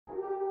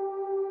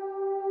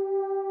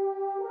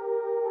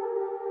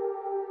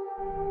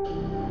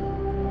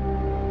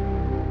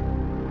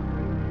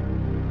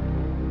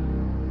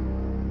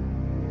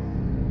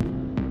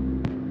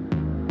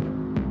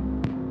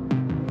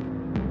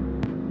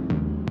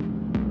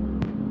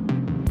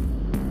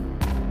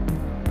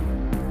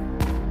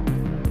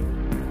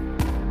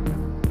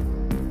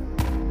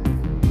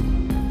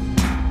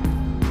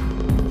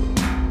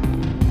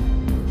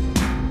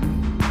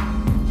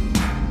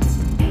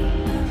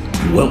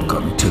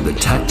Welcome to the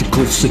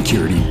Tactical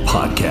Security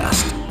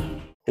Podcast.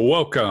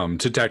 Welcome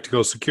to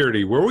Tactical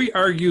Security, where we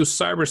argue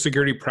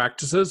cybersecurity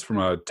practices from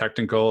a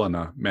technical and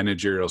a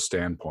managerial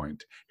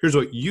standpoint. Here's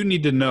what you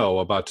need to know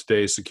about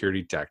today's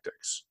security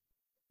tactics.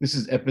 This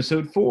is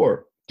episode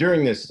 4.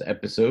 During this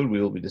episode,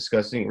 we will be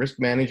discussing risk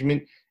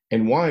management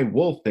and why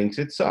Wolf thinks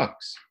it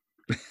sucks.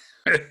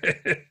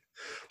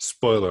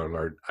 Spoiler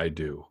alert, I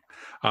do.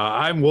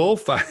 I'm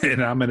Wolf,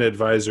 and I'm an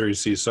advisory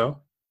CISO.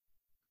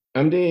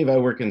 I'm Dave. I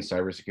work in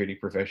cybersecurity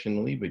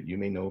professionally, but you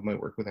may know of my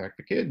work with Hack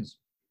the Kids.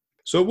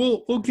 So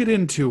we'll get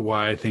into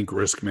why I think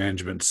risk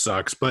management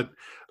sucks, but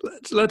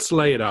let's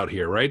lay it out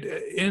here, right?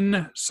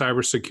 In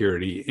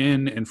cybersecurity,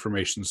 in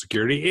information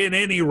security, in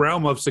any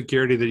realm of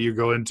security that you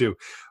go into,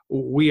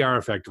 we are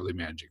effectively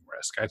managing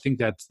risk. I think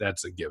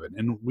that's a given.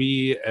 And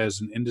we as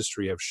an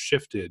industry have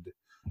shifted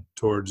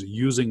towards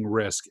using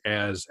risk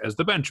as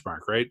the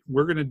benchmark, right?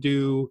 We're going to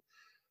do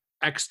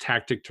X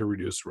tactic to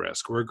reduce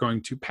risk. We're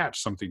going to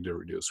patch something to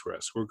reduce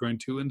risk. We're going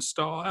to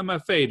install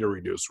MFA to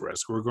reduce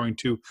risk. We're going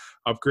to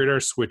upgrade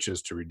our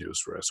switches to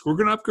reduce risk. We're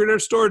going to upgrade our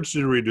storage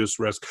to reduce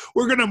risk.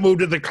 We're going to move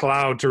to the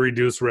cloud to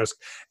reduce risk.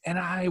 And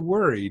I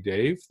worry,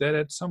 Dave, that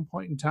at some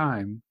point in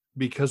time,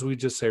 because we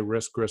just say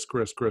risk,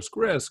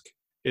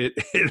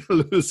 it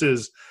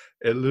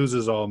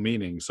loses all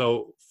meaning.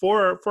 So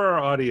for our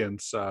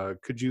audience,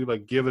 could you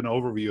give an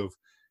overview of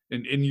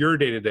in your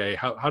day-to-day,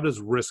 how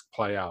does risk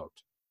play out?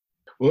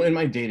 Well, in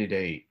my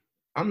day-to-day,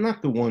 I'm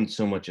not the one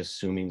so much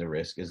assuming the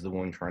risk as the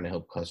one trying to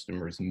help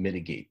customers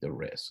mitigate the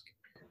risk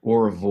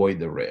or avoid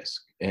the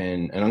risk.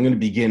 And I'm going to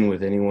begin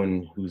with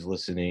anyone who's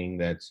listening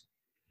that's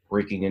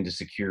breaking into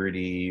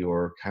security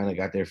or kind of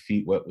got their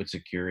feet wet with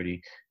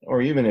security,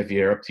 or even if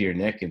you're up to your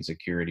neck in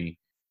security,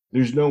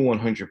 there's no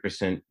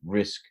 100%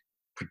 risk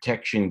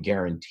protection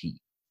guarantee.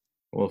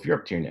 Well, if you're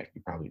up to your neck,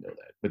 you probably know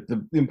that. But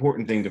the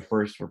important thing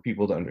for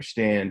people to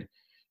understand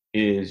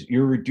is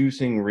you're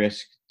reducing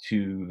risk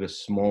to the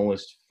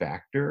smallest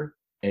factor,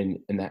 and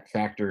that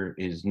factor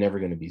is never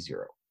going to be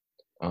zero.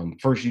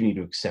 First, you need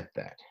to accept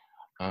that.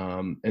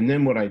 And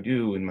then what I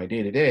do in my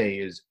day-to-day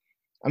is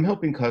I'm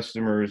helping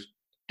customers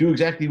do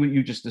exactly what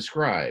you just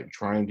described,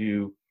 trying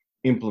to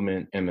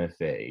implement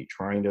MFA,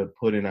 trying to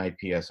put an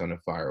IPS on a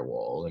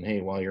firewall. And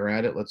hey, while you're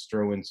at it, let's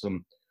throw in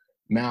some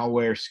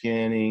malware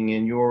scanning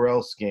and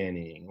URL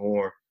scanning,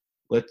 or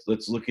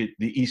let's look at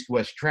the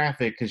east-west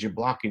traffic because you're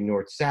blocking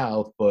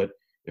north-south, but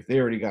if they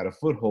already got a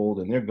foothold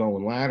and they're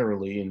going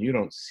laterally and you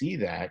don't see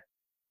that,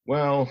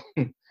 well,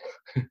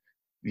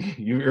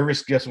 your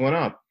risk just went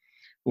up.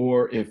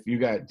 Or if you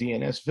got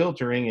DNS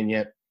filtering and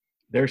yet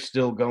they're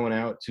still going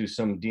out to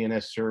some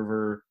DNS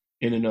server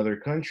in another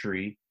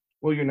country,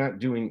 well, you're not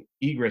doing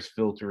egress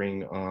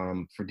filtering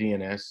for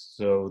DNS,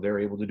 so they're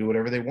able to do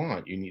whatever they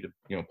want. You need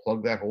to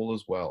plug that hole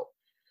as well.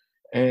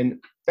 And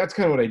that's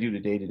kind of what I do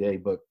day to day,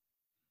 but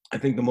I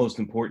think the most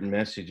important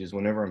message is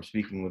whenever I'm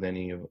speaking with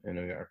any of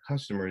our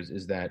customers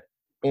is that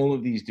all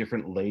of these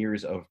different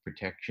layers of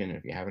protection,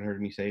 if you haven't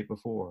heard me say it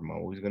before, I'm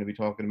always going to be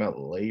talking about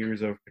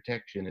layers of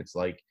protection. It's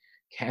like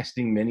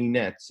casting many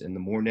nets, and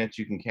the more nets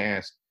you can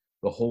cast,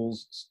 the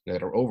holes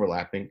that are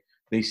overlapping,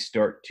 they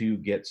start to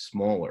get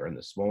smaller. And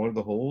the smaller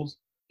the holes,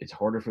 it's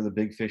harder for the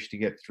big fish to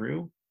get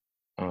through.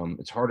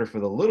 It's harder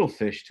for the little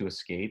fish to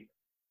escape.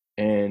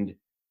 And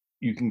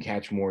you can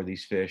catch more of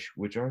these fish,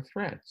 which are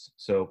threats.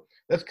 So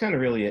that's kind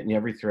of really it. And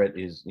every threat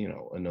is,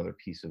 another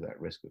piece of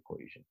that risk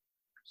equation.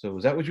 So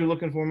is that what you're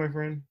looking for, my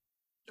friend?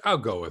 I'll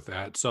go with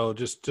that. So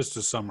just to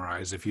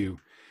summarize, if you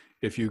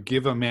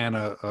give a man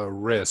a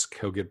risk,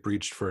 he'll get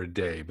breached for a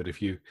day. But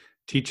if you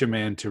teach a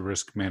man to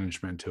risk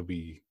management, he'll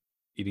be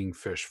eating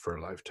fish for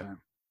a lifetime.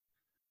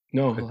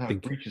 No, he'll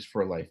have breaches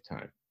for a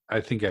lifetime.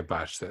 I think I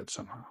botched that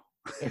somehow.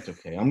 That's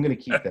okay. I'm going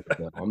to keep that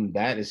though.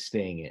 That is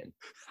staying in.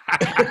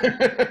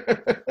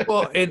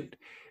 Well,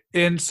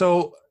 and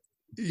so,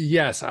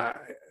 yes,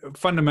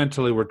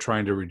 fundamentally, we're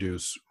trying to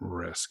reduce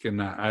risk. And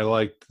I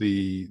liked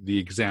the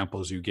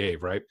examples you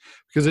gave, right?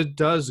 Because it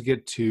does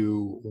get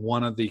to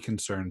one of the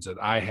concerns that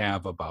I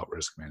have about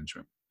risk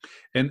management.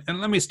 And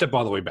let me step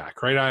all the way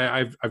back, right?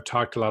 I've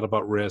talked a lot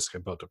about risk. I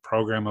built a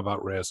program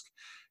about risk.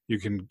 You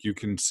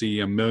can see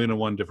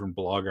 1,000,001 different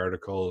blog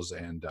articles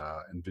and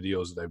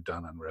videos that I've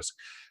done on risk.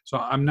 So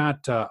I'm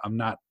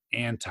not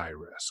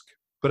anti-risk,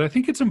 but I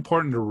think it's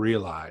important to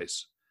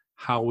realize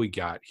how we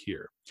got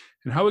here.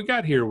 And how we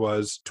got here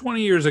was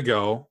 20 years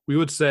ago, we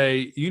would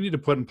say, you need to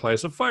put in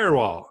place a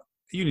firewall.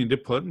 You need to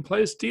put in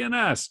place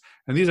DNS.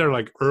 And these are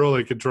like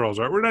early controls,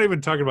 right? We're not even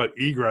talking about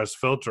egress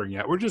filtering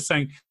yet. We're just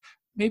saying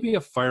maybe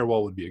a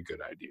firewall would be a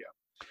good idea.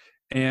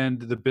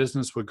 And the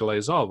business would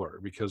glaze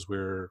over because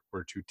we're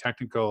too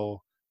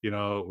technical. We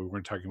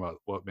weren't talking about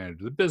what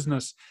managed the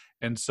business.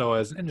 And so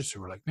as an industry,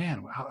 we're like,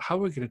 man, how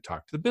are we going to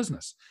talk to the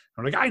business?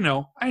 And we're like, I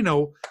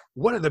know.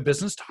 What are the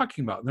business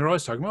talking about? And they're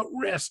always talking about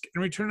risk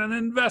and return on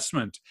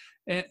investment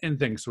and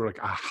things. So we're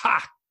like,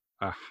 aha.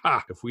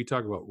 If we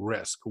talk about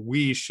risk,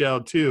 we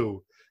shall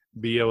too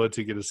be able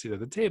to get a seat at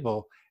the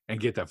table and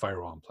get that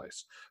firewall in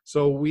place.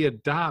 So we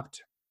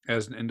adopt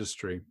as an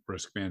industry,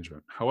 risk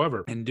management.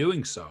 However, in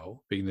doing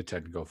so, being the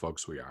technical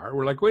folks we are,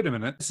 we're like, wait a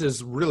minute, this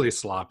is really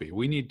sloppy.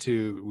 We need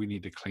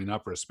to clean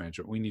up risk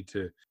management. We need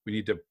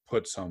to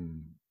put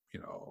some,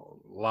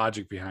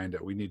 logic behind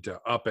it. We need to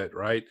up it,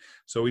 right?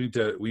 So we need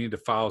to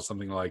follow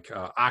something like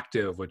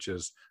OCTAV, which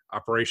is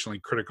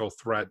operationally critical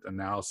threat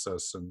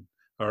analysis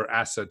or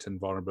asset and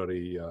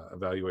vulnerability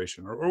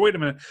evaluation. Or wait a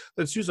minute,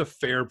 let's use a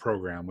FAIR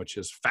program, which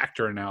is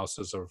factor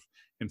analysis of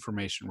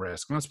information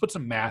risk. And let's put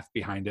some math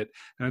behind it.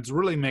 And it's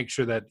really make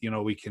sure that,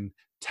 we can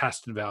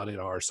test and validate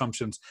our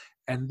assumptions.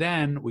 And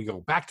then we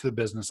go back to the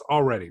business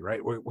already,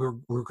 right? We're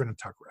going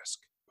to talk risk.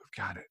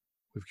 We've got it.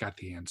 We've got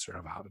the answer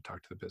of how to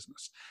talk to the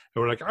business.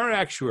 And we're like, our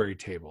actuary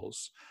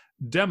tables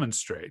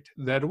demonstrate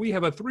that we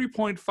have a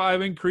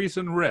 3.5 increase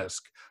in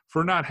risk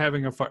for not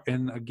having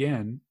and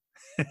again,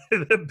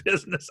 the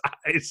business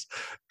eyes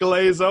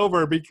glaze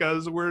over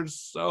because we're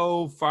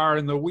so far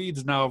in the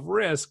weeds now of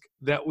risk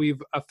that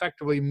we've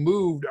effectively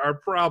moved our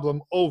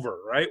problem over,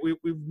 right?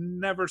 We've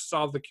never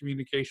solved the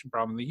communication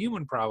problem, the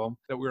human problem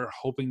that we were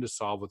hoping to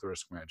solve with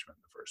risk management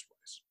in the first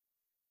place.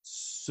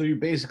 So you're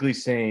basically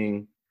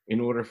saying in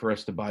order for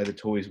us to buy the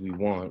toys we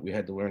want, we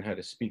had to learn how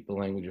to speak the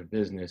language of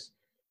business.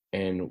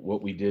 And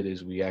what we did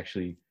is we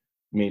actually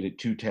made it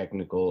too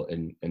technical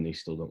and they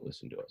still don't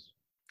listen to us.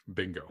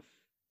 Bingo.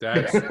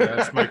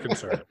 That's my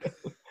concern.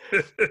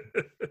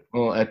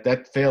 Well,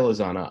 that fail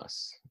is on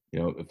us.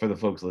 For the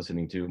folks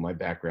listening to, my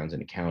background's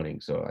in accounting,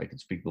 so I can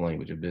speak the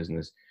language of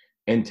business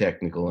and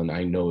technical, and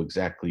I know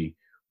exactly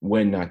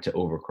when not to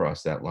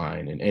overcross that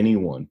line. And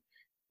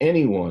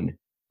anyone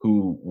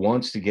who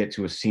wants to get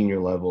to a senior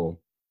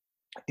level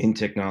in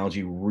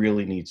technology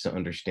really needs to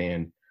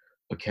understand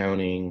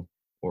accounting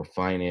or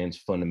finance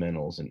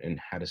fundamentals and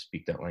how to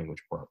speak that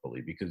language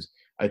properly. Because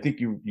I think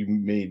you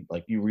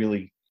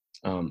really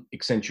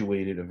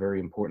accentuated a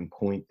very important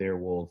point there,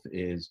 Wolf,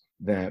 is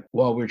that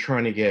while we're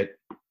trying to get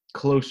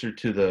closer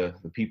to the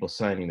people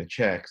signing the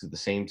checks, at the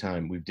same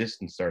time, we've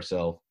distanced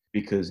ourselves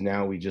because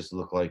now we just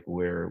look like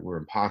we're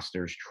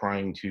imposters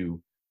trying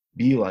to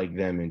be like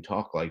them and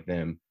talk like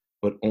them,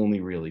 but only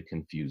really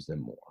confuse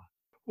them more.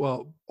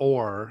 Well,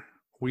 or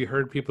we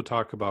heard people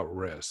talk about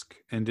risk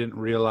and didn't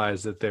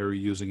realize that they were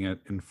using it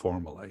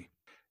informally.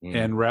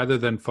 And rather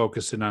than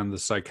focusing on the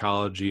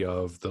psychology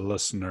of the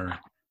listener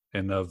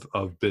and of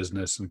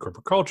business and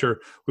corporate culture,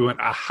 we went,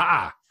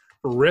 aha,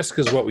 risk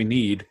is what we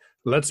need.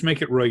 Let's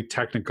make it really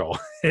technical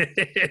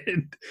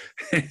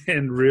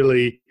and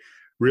really,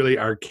 really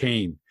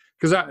arcane.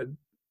 Because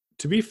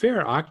to be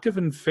fair, OCTAV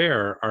and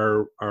FAIR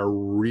are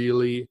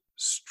really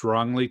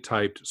strongly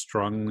typed,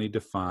 strongly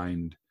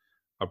defined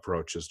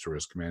approaches to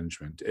risk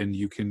management. And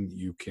you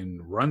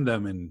can run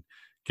them and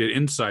get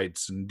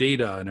insights and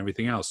data and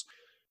everything else.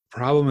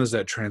 Problem is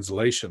that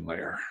translation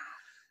layer.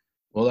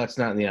 Well, that's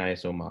not in the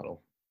ISO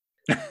model.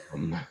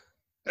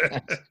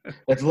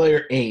 That's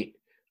layer 8,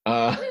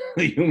 the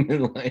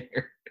human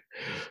layer.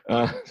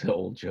 The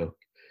old joke.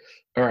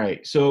 All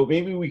right, so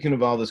maybe we can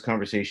evolve this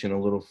conversation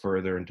a little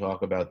further and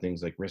talk about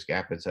things like risk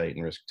appetite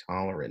and risk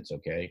tolerance,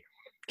 okay?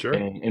 Sure.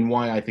 And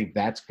why I think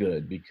that's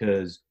good,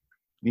 because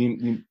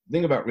the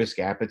thing about risk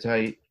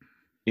appetite,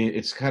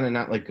 it's kind of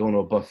not like going to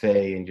a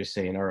buffet and just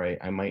saying, all right,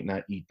 I might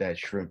not eat that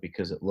shrimp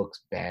because it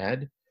looks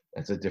bad.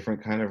 That's a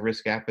different kind of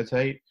risk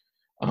appetite.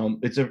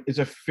 It's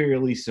a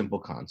fairly simple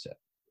concept,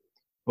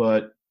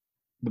 but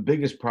the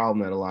biggest problem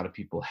that a lot of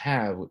people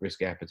have with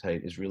risk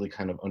appetite is really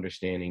kind of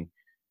understanding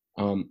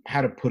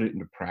how to put it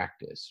into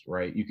practice,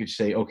 right? You could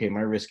say, okay,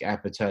 my risk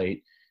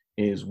appetite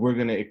is we're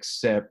going to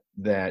accept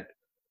that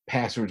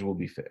passwords will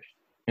be phished,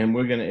 and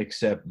we're going to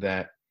accept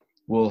that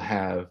we'll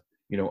have,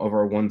 of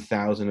our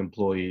 1,000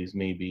 employees,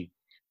 maybe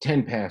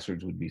 10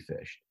 passwords would be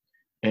phished.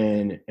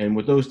 And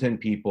with those 10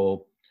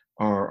 people,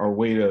 our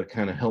way to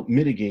kind of help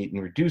mitigate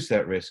and reduce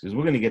that risk is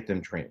we're going to get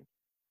them trained.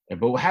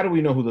 But how do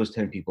we know who those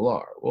 10 people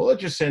are? Well,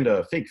 let's just send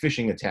a fake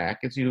phishing attack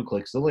and see who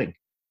clicks the link.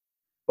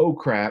 Oh,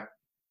 crap.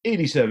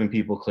 87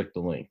 people click the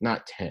link,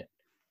 not 10.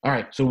 All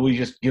right, so we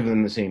just give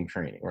them the same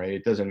training, right?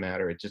 It doesn't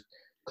matter. It's just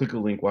click a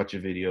link, watch a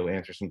video,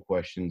 answer some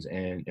questions,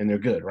 and they're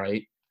good,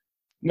 right?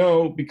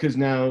 No, because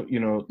now,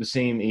 the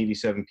same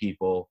 87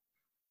 people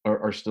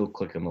are still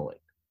clicking the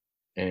link,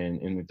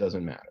 and it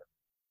doesn't matter.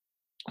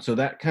 So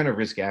that kind of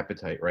risk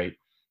appetite, right?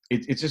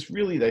 It's just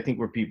really, I think,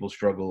 where people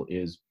struggle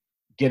is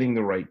getting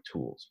the right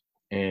tools.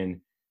 And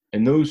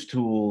those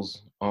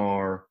tools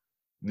are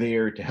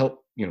there to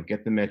help,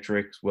 get the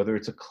metrics, whether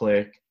it's a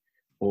click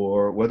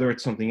or whether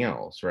it's something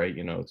else, right?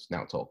 It's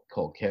now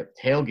called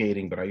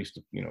tailgating, but I used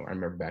to, I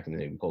remember back in the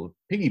day we called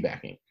it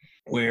piggybacking,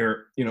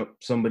 where,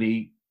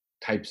 somebody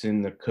types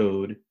in the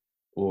code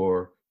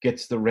or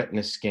gets the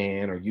retina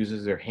scan or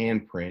uses their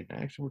handprint. I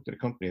actually worked at a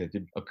company that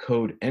did a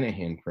code and a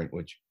handprint,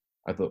 which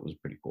I thought was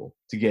pretty cool,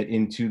 to get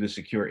into the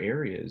secure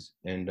areas.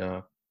 And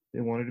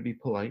they wanted to be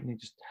polite and they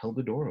just held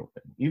the door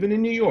open. Even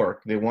in New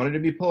York, they wanted to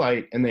be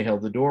polite and they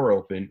held the door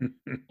open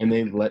and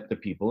they let the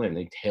people in.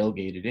 They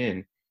tailgated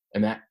in,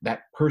 and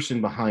that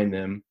person behind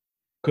them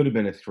could have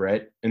been a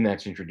threat, and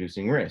that's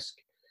introducing risk.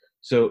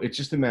 So it's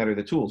just a matter of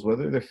the tools,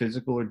 whether they're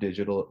physical or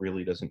digital, it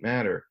really doesn't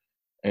matter.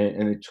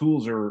 And the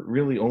tools are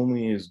really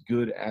only as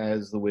good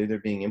as the way they're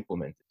being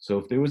implemented. So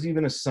if there was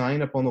even a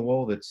sign up on the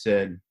wall that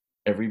said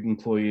every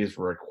employee is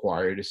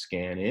required to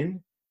scan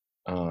in,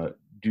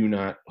 do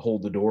not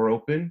hold the door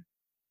open,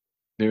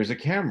 there's a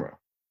camera.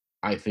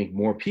 I think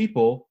more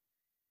people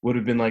would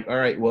have been like, all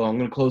right, well, I'm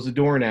going to close the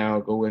door now,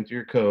 go enter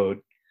your code.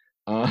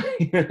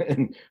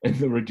 And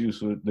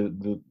the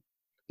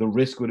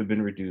risk would have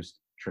been reduced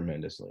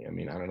tremendously. I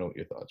mean, I don't know what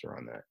your thoughts are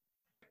on that.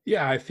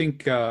 Yeah, I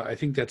think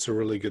that's a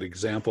really good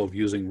example of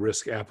using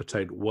risk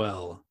appetite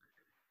well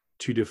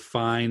to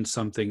define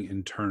something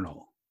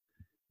internal.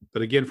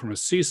 But again, from a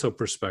CISO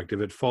perspective,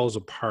 it falls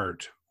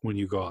apart when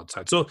you go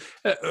outside. So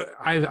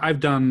I've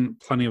done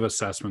plenty of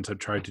assessments. I've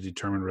tried to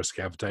determine risk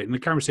appetite, and the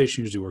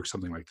conversation usually works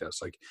something like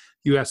this: like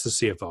you ask the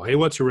CFO, "Hey,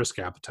 what's your risk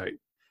appetite?"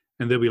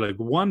 And they'll be like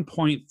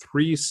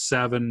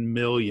 1.37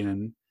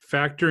 million,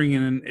 factoring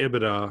in an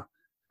EBITDA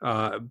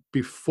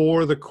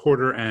before the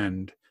quarter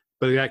end.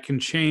 But that can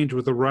change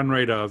with the run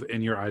rate of,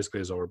 and your eyes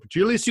glaze over. But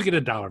at least you get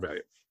a dollar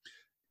value.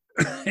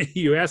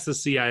 You ask the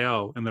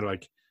CIO, and they're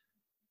like,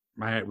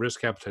 my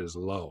risk appetite is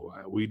low.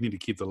 We need to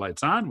keep the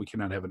lights on. We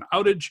cannot have an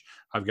outage.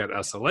 I've got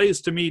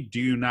SLAs to meet.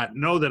 Do you not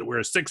know that we're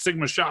a Six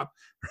Sigma shop?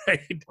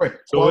 Right. Right.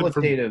 So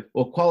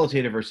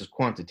qualitative versus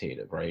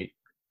quantitative, right?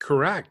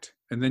 Correct.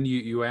 And then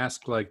you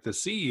ask like the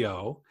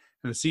CEO,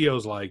 and the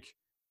CEO's like,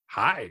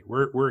 "Hi,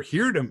 we're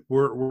here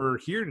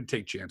to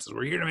take chances.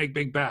 We're here to make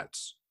big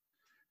bets,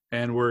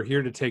 and we're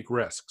here to take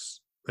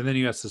risks." And then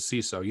you ask the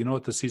CISO. You know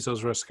what the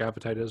CISO's risk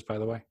appetite is, by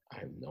the way? I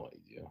have no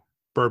idea.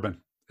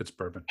 Bourbon. It's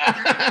bourbon.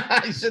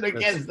 I should have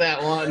guessed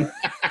that one.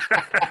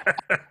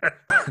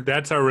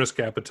 That's our risk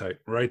appetite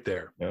right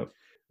there. Yep.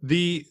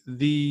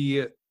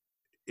 The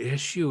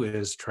issue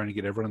is trying to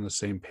get everyone on the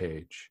same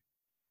page.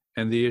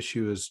 And the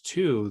issue is,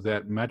 too,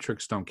 that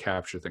metrics don't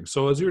capture things.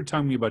 So as you were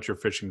telling me about your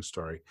phishing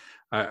story,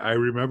 I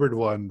remembered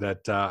one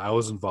that I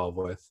was involved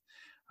with.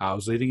 I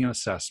was leading an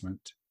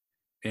assessment.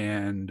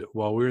 And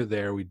while we were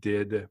there, we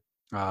did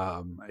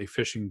a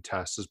phishing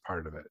test as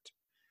part of it.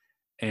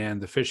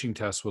 And the phishing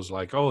test was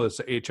like, oh, it's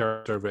an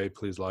HR survey.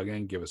 Please log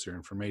in, give us your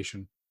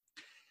information.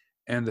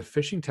 And the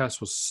phishing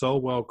test was so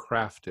well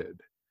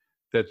crafted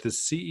that the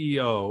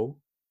CEO,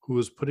 who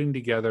was putting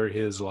together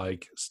his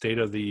like state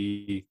of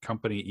the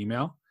company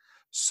email,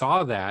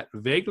 saw that,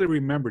 vaguely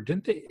remembered,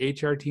 didn't the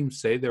HR team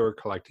say they were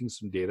collecting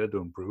some data to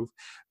improve?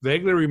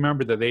 Vaguely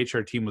remembered that the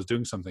HR team was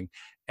doing something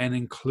and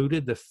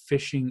included the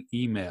phishing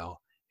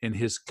email in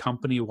his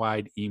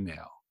company-wide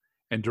email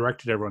and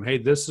directed everyone, hey,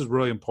 this is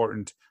really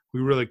important. We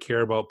really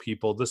care about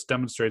people. This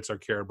demonstrates our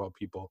care about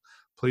people.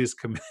 Please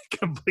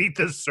complete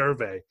this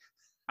survey.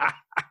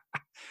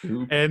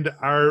 And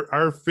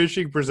our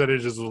phishing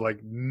percentages was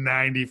like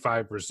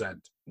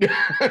 95%.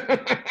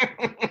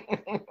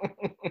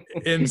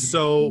 And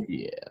so,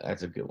 yeah,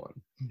 that's a good one.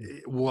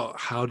 Well,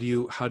 how do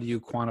you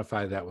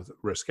quantify that with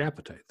risk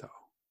appetite, though?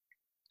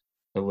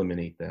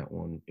 Eliminate that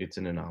one. It's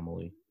an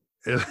anomaly.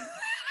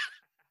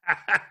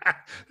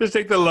 Just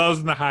take the lows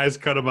and the highs,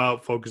 cut them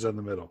out, focus on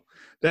the middle.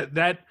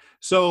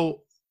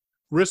 So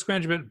risk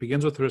management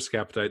begins with risk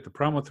appetite. The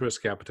problem with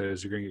risk appetite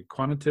is you're going to get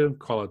quantitative,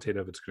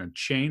 qualitative. It's going to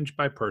change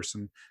by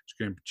person. It's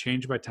going to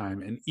change by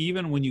time. And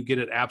even when you get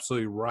it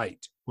absolutely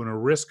right, when a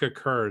risk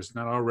occurs,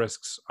 not all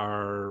risks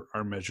are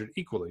measured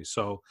equally.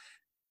 So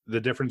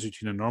the difference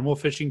between a normal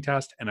phishing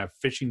test and a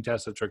phishing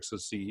test that tricks the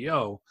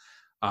CEO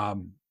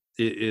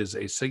is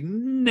a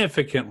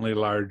significantly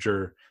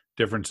larger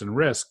difference in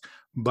risk,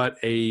 but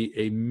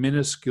a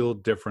minuscule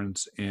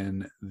difference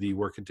in the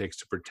work it takes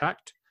to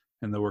protect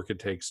and the work it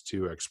takes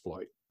to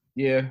exploit.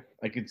 Yeah,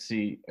 I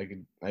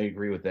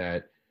agree with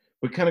that.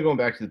 But kind of going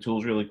back to the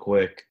tools really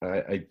quick,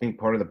 I think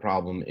part of the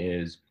problem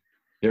is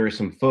there are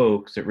some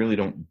folks that really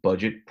don't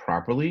budget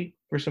properly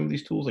for some of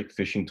these tools. Like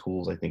phishing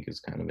tools, I think is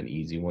kind of an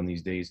easy one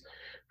these days.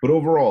 But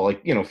overall,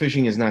 like,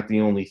 phishing is not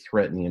the only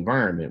threat in the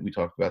environment. We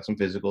talked about some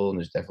physical, and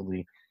there's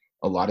definitely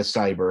a lot of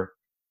cyber.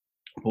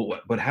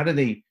 But how do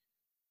they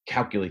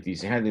calculate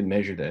these? How do they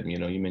measure them?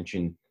 You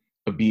mentioned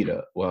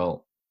EBITDA.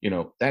 Well,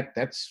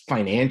 that's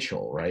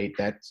financial, right?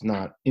 That's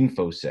not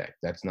InfoSec.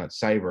 That's not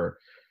cyber.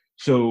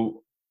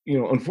 So,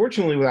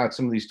 unfortunately, without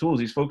some of these tools,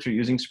 these folks are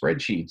using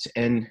spreadsheets,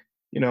 and,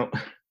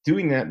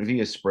 doing that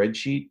via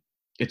spreadsheet,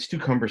 it's too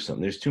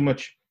cumbersome. There's too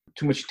much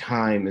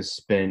time is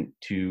spent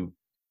to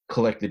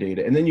collect the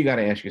data. And then you got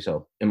to ask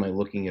yourself, am I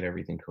looking at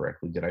everything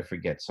correctly? Did I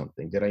forget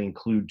something? Did I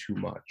include too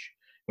much?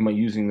 Am I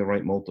using the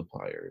right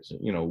multipliers?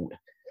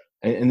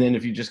 And then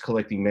if you're just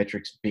collecting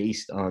metrics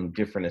based on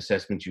different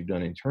assessments you've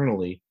done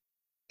internally,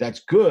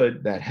 that's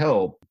good, that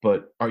help,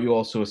 but are you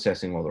also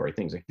assessing all the right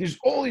things? Like, there's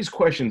all these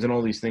questions and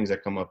all these things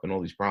that come up and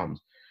all these problems.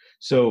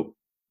 So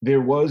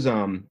there was,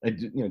 I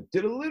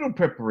did a little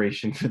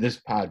preparation for this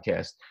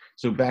podcast.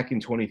 So back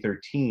in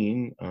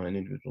 2013, an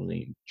individual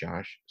named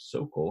Josh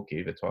Sokol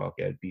gave a talk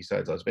at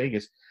B-Sides Las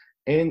Vegas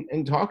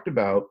and talked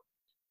about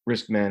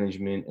risk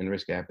management and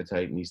risk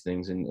appetite and these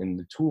things and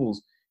the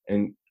tools,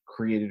 and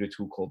created a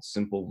tool called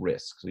Simple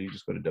Risk. So you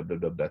just go to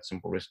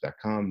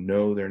www.simplerisk.com.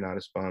 No, they're not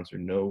a sponsor.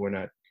 No, we're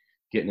not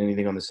getting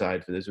anything on the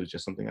side for this. It was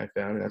just something I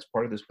found. And that's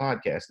part of this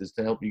podcast, is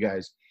to help you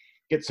guys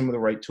get some of the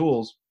right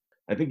tools.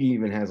 I think he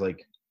even has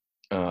like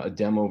a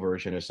demo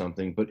version or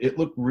something, but it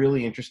looked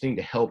really interesting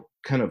to help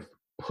kind of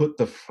put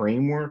the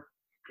framework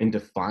and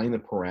define the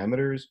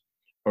parameters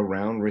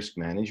around risk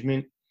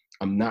management.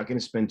 I'm not going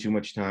to spend too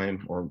much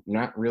time, or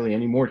not really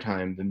any more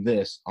time than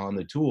this, on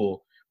the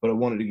tool, but I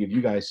wanted to give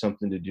you guys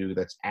something to do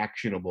that's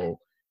actionable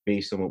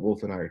based on what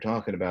Wolf and I are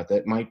talking about,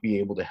 that might be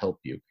able to help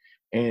you.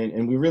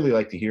 And we really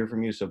like to hear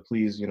from you. So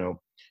please,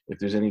 if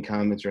there's any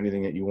comments or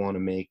anything that you want to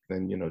make,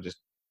 then,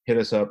 just hit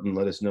us up and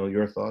let us know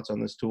your thoughts on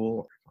this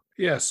tool.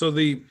 Yeah. So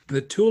the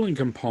tooling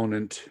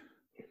component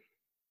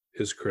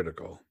is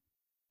critical.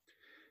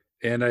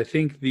 And I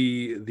think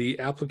the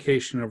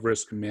application of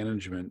risk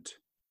management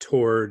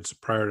towards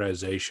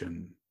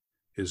prioritization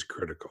is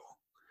critical.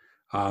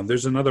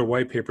 There's another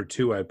white paper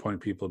too I'd point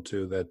people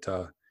to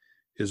that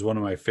is one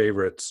of my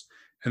favorites.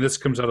 And this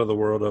comes out of the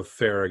world of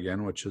FAIR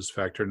again, which is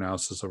Factor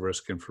Analysis of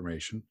Risk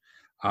Information.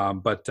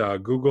 But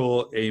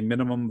Google a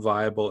Minimum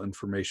Viable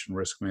Information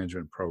Risk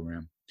Management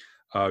Program.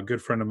 A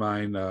good friend of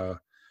mine,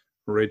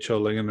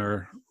 Rachel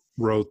Lingener,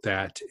 wrote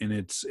that, and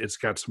it's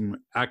got some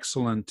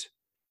excellent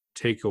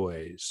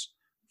takeaways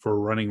for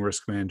running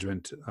risk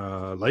management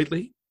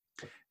lightly,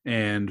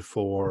 and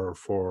for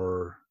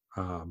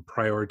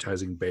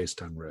prioritizing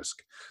based on risk.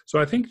 So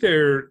I think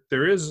there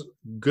is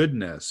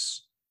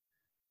goodness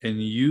in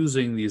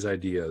using these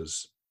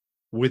ideas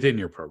within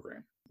your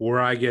program. Where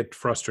I get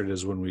frustrated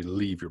is when we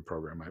leave your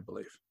program, I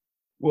believe.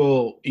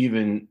 Well,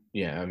 even,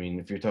 yeah, I mean,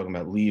 if you're talking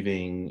about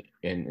leaving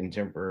and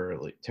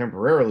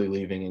temporarily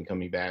leaving and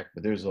coming back,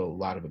 but there's a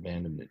lot of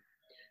abandonment.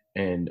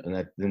 And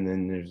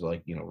then there's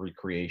like,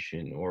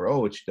 recreation, or,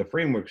 oh, it's the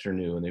frameworks are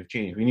new and they've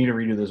changed. We need to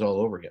redo this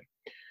all over again.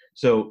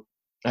 So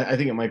I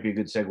think it might be a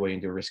good segue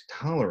into risk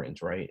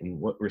tolerance, right? And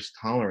what risk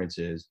tolerance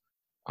is.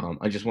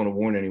 I just want to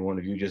warn anyone,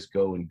 if you just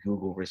go and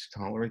Google risk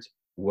tolerance,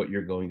 what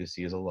you're going to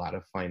see is a lot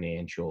of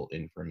financial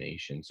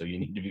information. So you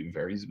need to be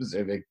very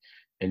specific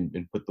and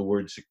put the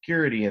word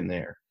security in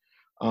there.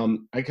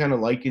 I kind of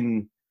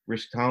liken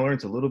risk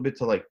tolerance a little bit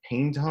to like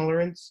pain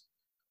tolerance.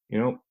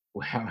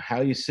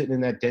 How you sitting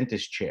in that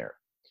dentist chair?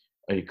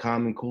 Are you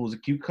calm and cool as a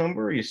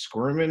cucumber? Are you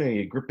squirming? Are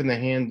you gripping the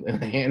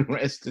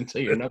handrest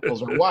until your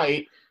knuckles are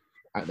white?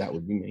 That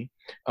would be me.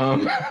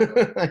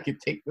 I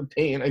could take the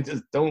pain. I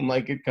just don't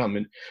like it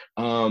coming.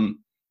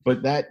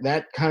 But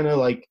that kind of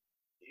like,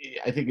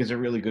 I think is a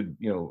really good,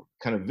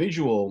 kind of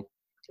visual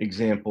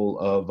example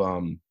of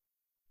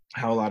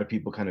how a lot of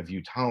people kind of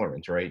view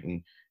tolerance, right?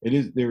 And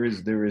there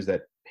is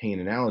that pain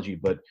analogy,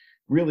 but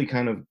really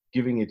kind of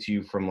giving it to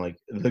you from like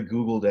the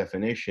Google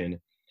definition.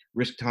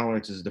 Risk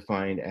tolerance is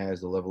defined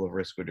as the level of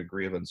risk or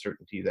degree of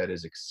uncertainty that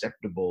is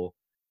acceptable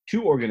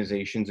to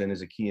organizations and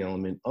is a key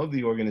element of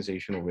the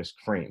organizational risk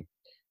frame.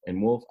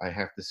 And Wolf, I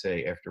have to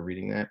say, after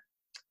reading that,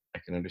 I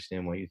can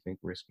understand why you think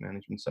risk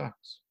management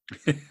sucks.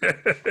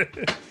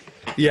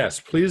 Yes,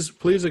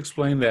 please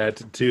explain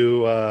that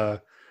to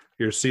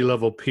your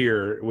C-level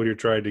peer when you're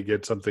trying to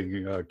get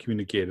something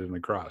communicated and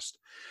across.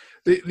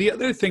 The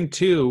other thing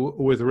too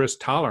with risk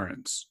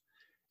tolerance,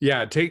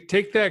 yeah,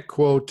 take that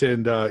quote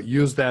and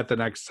use that the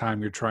next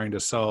time you're trying to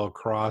sell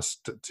across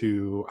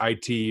to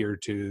IT or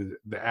to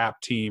the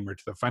app team or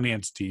to the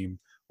finance team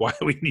why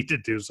we need to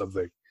do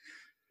something.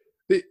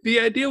 The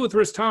idea with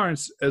risk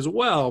tolerance as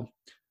well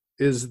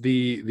is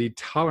the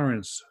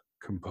tolerance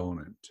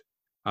component.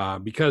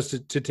 Because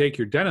to take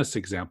your dentist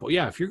example,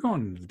 yeah, if you're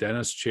going to the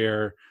dentist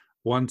chair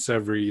once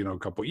every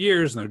couple of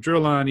years and they're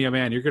drilling on you,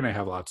 man, you're going to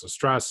have lots of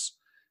stress.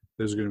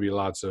 There's going to be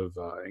lots of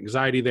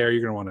anxiety there.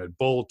 You're going to want to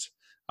bolt.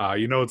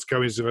 It's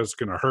coming, so it's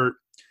going to hurt.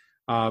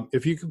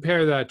 If you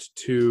compare that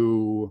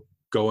to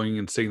going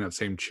and sitting in that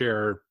same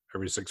chair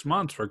every 6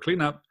 months for a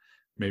cleanup,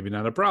 maybe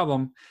not a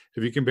problem.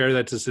 If you compare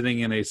that to sitting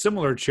in a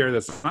similar chair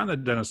that's not in the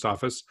dentist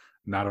office,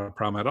 not a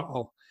problem at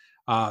all.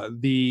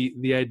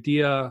 The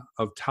idea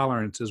of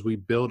tolerance is we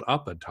build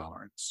up a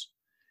tolerance.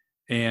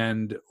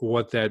 And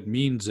what that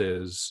means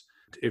is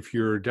if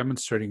you're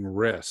demonstrating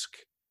risk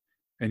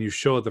and you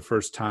show it the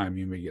first time,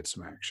 you may get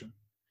some action.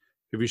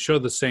 If you show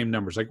the same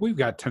numbers, like we've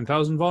got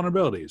 10,000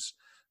 vulnerabilities.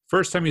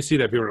 First time you see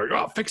that, people are like,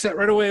 oh, fix that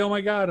right away. Oh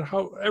my God,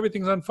 how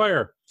everything's on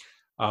fire.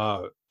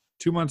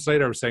 2 months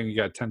later, I'm saying you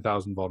got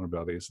 10,000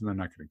 vulnerabilities and they're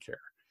not going to care.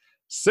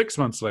 6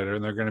 months later,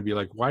 and they're going to be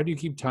like, why do you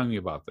keep telling me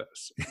about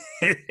this?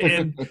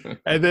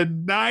 and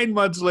then 9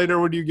 months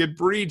later, when you get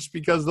breached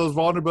because those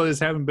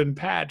vulnerabilities haven't been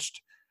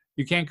patched,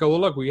 you can't go,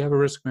 well, look, we have a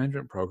risk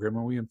management program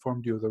and we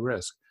informed you of the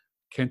risk.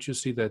 Can't you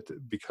see that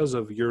because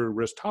of your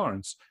risk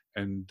tolerance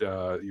and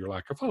your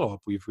lack of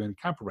follow-up, we've been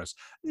compromised?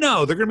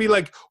 No, they're going to be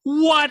like,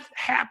 what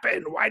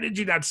happened? Why did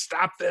you not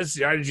stop this?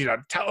 Why did you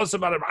not tell us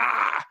about it?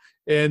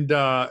 And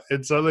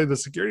suddenly the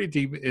security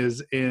team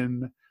is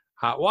in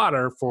hot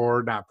water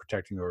for not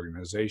protecting the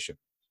organization.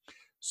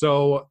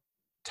 So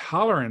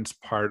tolerance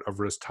part of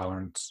risk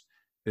tolerance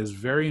is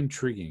very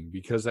intriguing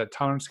because that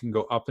tolerance can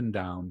go up and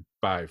down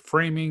by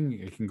framing.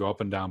 It can go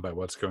up and down by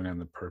what's going on in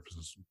the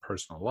person's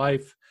personal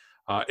life.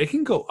 It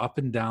can go up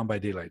and down by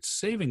daylight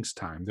savings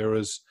time. There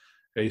was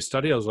a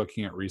study I was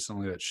looking at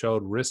recently that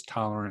showed risk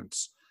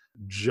tolerance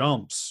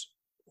jumps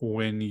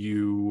when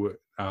you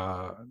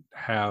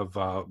have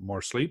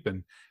more sleep,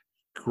 and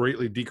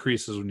greatly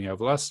decreases when you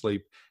have less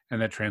sleep.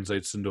 And that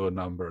translates into a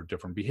number of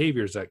different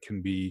behaviors that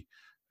can be,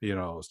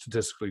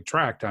 statistically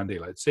tracked on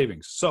daylight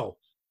savings. So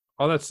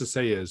all that's to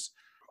say is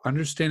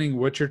understanding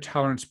what your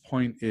tolerance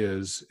point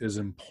is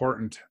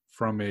important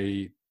from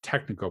a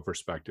technical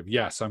perspective.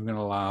 Yes, I'm going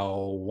to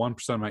allow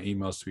 1% of my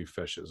emails to be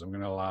phishes. I'm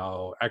going to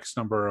allow X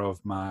number of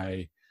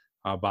my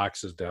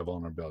boxes to have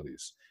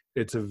vulnerabilities.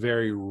 It's a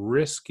very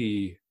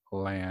risky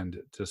land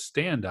to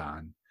stand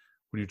on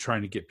when you're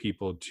trying to get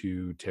people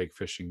to take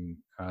phishing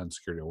and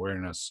security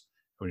awareness,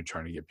 when you're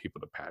trying to get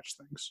people to patch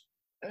things.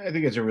 I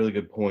think it's a really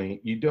good point.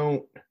 You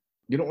don't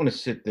want to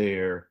sit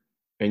there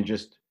and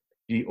just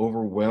be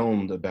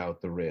overwhelmed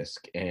about the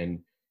risk and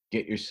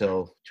get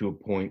yourself to a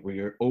point where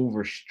you're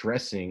over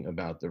stressing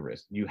about the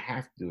risk. You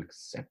have to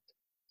accept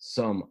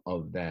some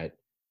of that.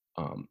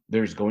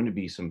 There's going to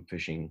be some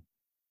phishing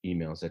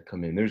emails that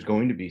come in. There's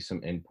going to be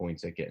some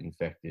endpoints that get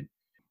infected.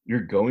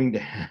 You're going to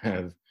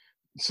have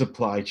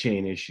supply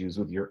chain issues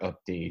with your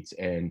updates,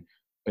 and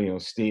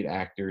state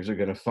actors are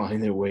going to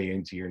find their way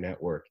into your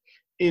network.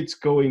 It's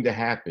going to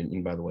happen.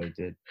 And by the way, it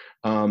did.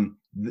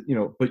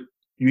 But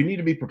you need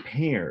to be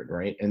prepared,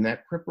 right? And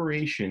that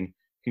preparation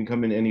can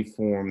come in any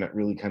form that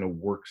really kind of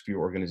works for your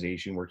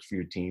organization, works for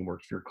your team,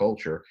 works for your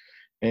culture.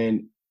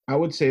 And I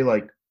would say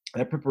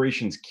that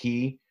preparation is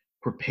key.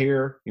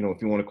 Prepare,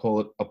 if you want to call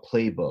it a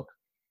playbook,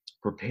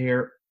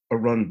 prepare a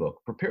run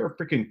book, prepare a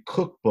freaking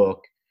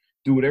cookbook,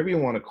 do whatever you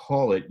want to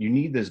call it. You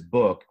need this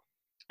book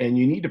and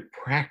you need to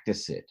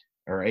practice it.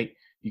 All right.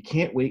 You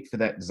can't wait for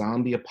that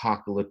zombie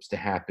apocalypse to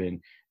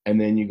happen. And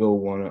then you go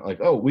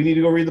we need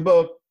to go read the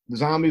book. The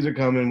zombies are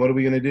coming. What are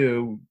we going to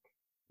do?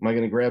 Am I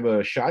going to grab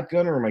a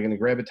shotgun or am I going to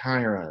grab a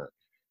tire iron?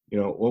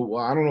 Well,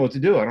 I don't know what to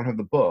do. I don't have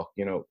the book,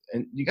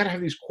 and you got to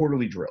have these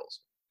quarterly drills.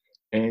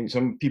 And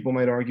some people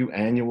might argue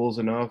annual is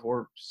enough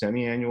or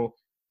semi-annual.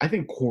 I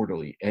think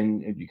quarterly,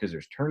 and because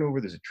there's turnover,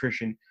 there's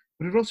attrition,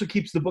 but it also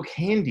keeps the book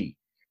handy.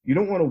 You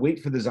don't want to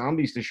wait for the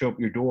zombies to show up at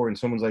your door and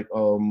someone's like,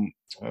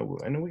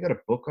 I know we got a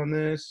book on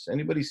this.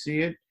 Anybody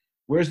see it?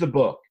 Where's the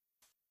book?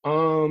 I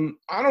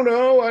don't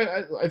know.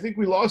 I think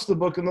we lost the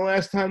book in the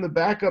last time the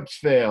backups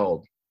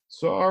failed.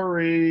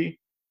 Sorry.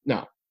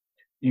 No,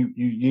 you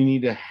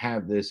need to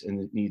have this,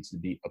 and it needs to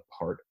be a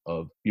part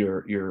of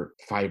your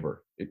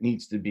fiber. It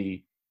needs to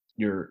be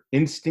your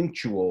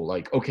instinctual,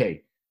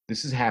 okay,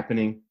 this is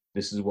happening.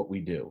 This is what we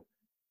do.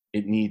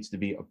 It needs to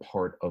be a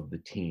part of the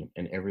team,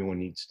 and everyone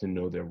needs to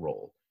know their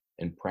role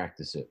and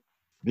practice it.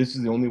 This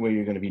is the only way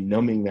you're going to be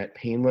numbing that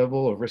pain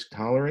level of risk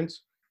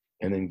tolerance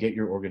and then get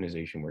your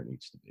organization where it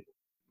needs to be.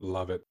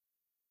 Love it.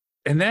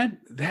 And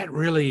that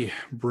really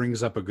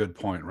brings up a good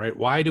point, right?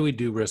 Why do we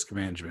do risk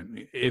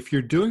management? If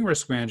you're doing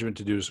risk management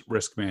to do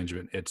risk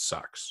management, it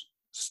sucks.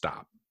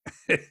 Stop.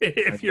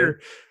 If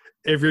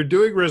you're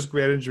doing risk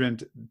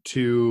management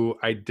to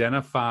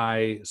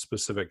identify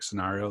specific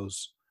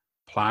scenarios,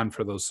 plan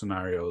for those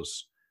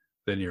scenarios,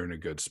 then you're in a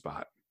good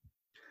spot.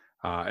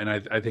 And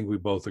I think we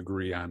both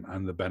agree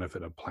on the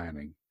benefit of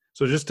planning.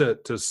 So just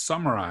to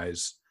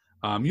summarize,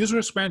 use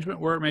risk management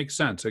where it makes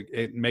sense.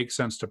 It makes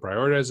sense to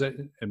prioritize it.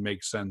 It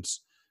makes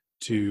sense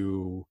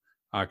to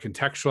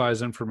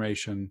contextualize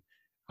information.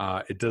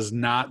 It does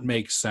not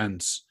make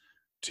sense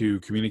to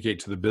communicate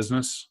to the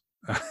business,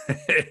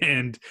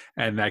 and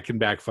that can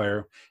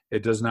backfire.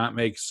 It does not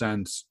make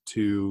sense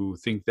to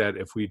think that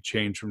if we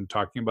change from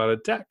talking about a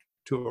tech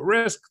to a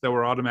risk that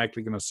we're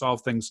automatically going to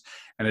solve things.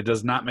 And it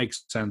does not make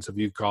sense if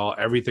you call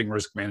everything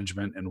risk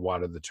management and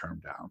water the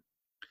term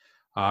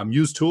down.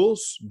 Use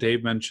tools.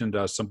 Dave mentioned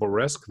Simple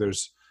Risk.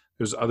 There's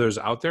others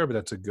out there, but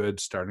that's a good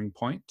starting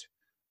point.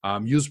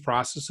 Use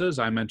processes.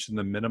 I mentioned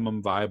the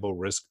minimum viable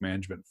risk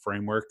management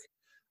framework,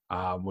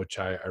 which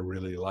I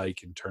really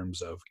like in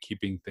terms of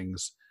keeping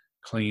things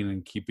clean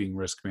and keeping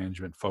risk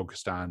management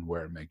focused on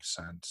where it makes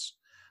sense.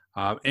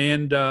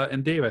 And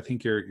Dave, I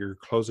think your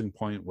closing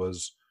point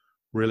was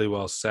really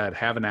well said.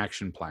 Have an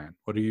action plan.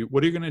 What are you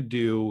going to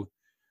do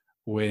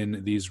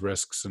when these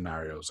risk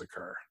scenarios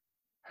occur?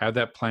 Have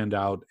that planned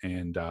out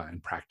and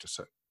practice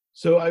it.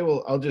 So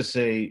I'll just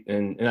say,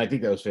 and I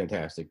think that was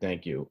fantastic.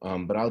 Thank you.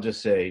 But I'll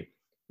just say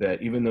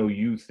that even though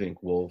you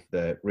think, Wolf,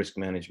 that risk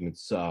management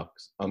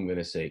sucks, I'm going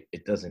to say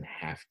it doesn't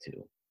have to,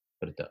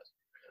 but it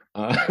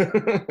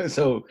does.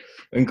 So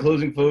in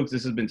closing, folks,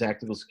 this has been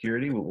Tactical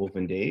Security with Wolf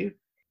and Dave.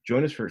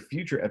 Join us for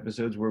future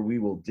episodes where we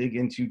will dig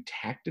into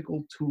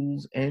tactical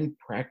tools and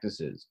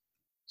practices.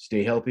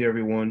 Stay healthy,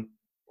 everyone.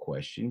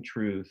 Question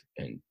truth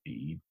and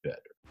be better.